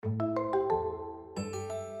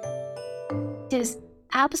His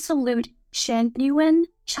absolute, genuine,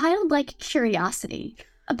 childlike curiosity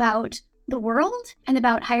about the world and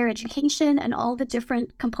about higher education and all the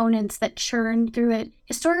different components that churn through it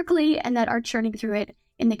historically and that are churning through it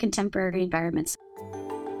in the contemporary environments.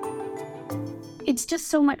 It's just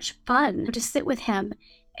so much fun to sit with him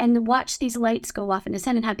and watch these lights go off in his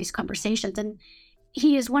head and have these conversations. And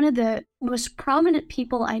he is one of the most prominent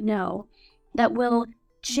people I know that will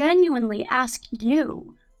genuinely ask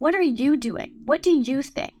you, what are you doing? What do you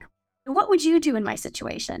think? What would you do in my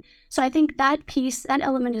situation? So I think that piece, that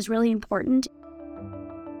element is really important.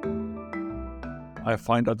 I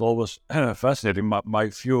find that always fascinating. My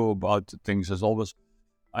view about things is always,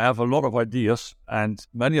 I have a lot of ideas and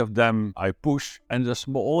many of them I push, and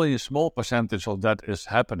only a small percentage of that is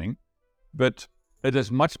happening. But it is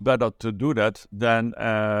much better to do that than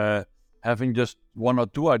having just one or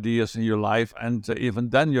two ideas in your life, and even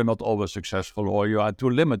then you're not always successful or you are too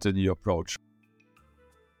limited in your approach.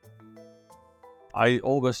 I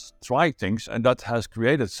always try things, and that has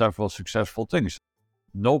created several successful things.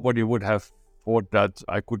 Nobody would have thought that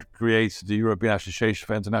I could create the European Association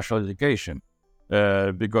for International Education,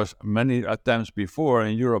 because many attempts before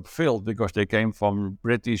in Europe failed because they came from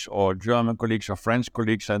British or German colleagues or French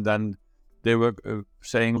colleagues, and then they were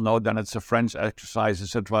saying, no, then it's a French exercise,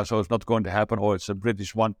 etc., so it's not going to happen, or it's a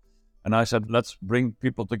British one. And I said, let's bring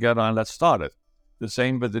people together and let's start it. The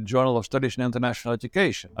same with the Journal of Studies in International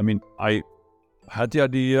Education. I mean, I had the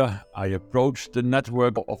idea, I approached the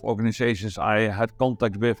network of organizations I had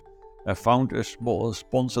contact with, I found a small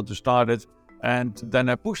sponsor to start it, and then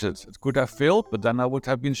I pushed it. It could have failed, but then I would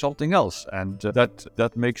have been something else, and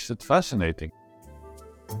that makes it fascinating.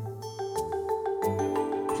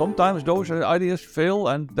 Sometimes those ideas fail,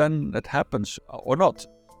 and then it happens, or not.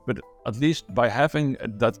 But at least by having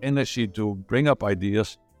that energy to bring up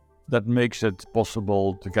ideas, that makes it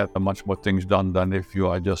possible to get much more things done than if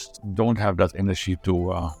you just don't have that energy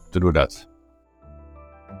to do that.